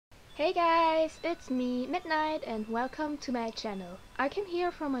Hey guys, it's me, Midnight, and welcome to my channel. I came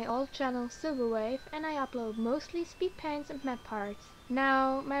here from my old channel Silverwave and I upload mostly speed paints and map parts.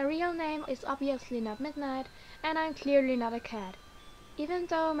 Now, my real name is obviously not Midnight and I'm clearly not a cat, even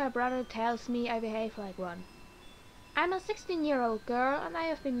though my brother tells me I behave like one. I'm a 16-year-old girl and I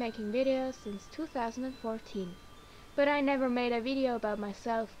have been making videos since 2014. But I never made a video about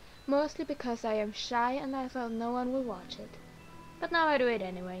myself, mostly because I am shy and I thought no one would watch it. But now I do it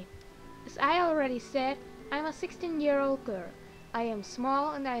anyway. As I already said, I'm a 16-year-old girl. I am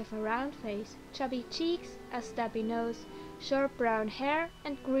small and I have a round face, chubby cheeks, a stubby nose, short brown hair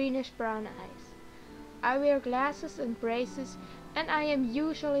and greenish brown eyes. I wear glasses and braces and I am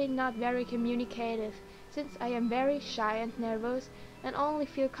usually not very communicative since I am very shy and nervous and only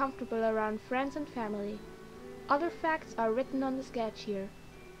feel comfortable around friends and family. Other facts are written on the sketch here.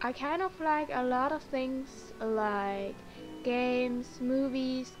 I kind of like a lot of things like games,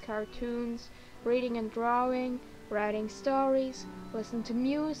 movies, cartoons, reading and drawing, writing stories, listen to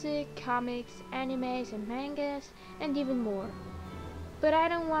music, comics, animes and mangas, and even more. But I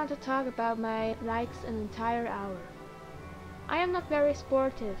don't want to talk about my likes an entire hour. I am not very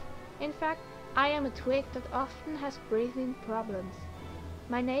sportive. In fact, I am a twig that often has breathing problems.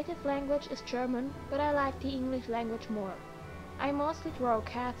 My native language is German, but I like the English language more. I mostly draw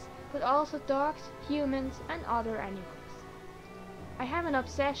cats, but also dogs, humans, and other animals. I have an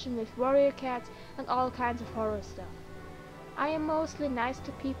obsession with warrior cats and all kinds of horror stuff. I am mostly nice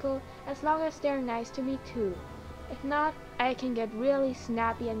to people as long as they're nice to me too. If not, I can get really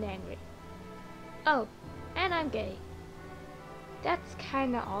snappy and angry. Oh, and I'm gay. That's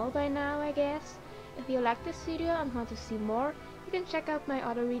kinda all by now, I guess. If you like this video and want to see more, you can check out my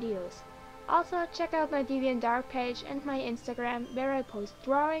other videos. Also, check out my DeviantArt page and my Instagram where I post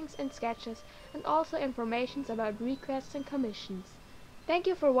drawings and sketches and also information about requests and commissions. Thank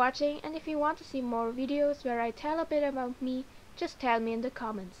you for watching, and if you want to see more videos where I tell a bit about me, just tell me in the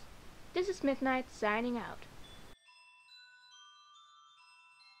comments. This is Midnight signing out.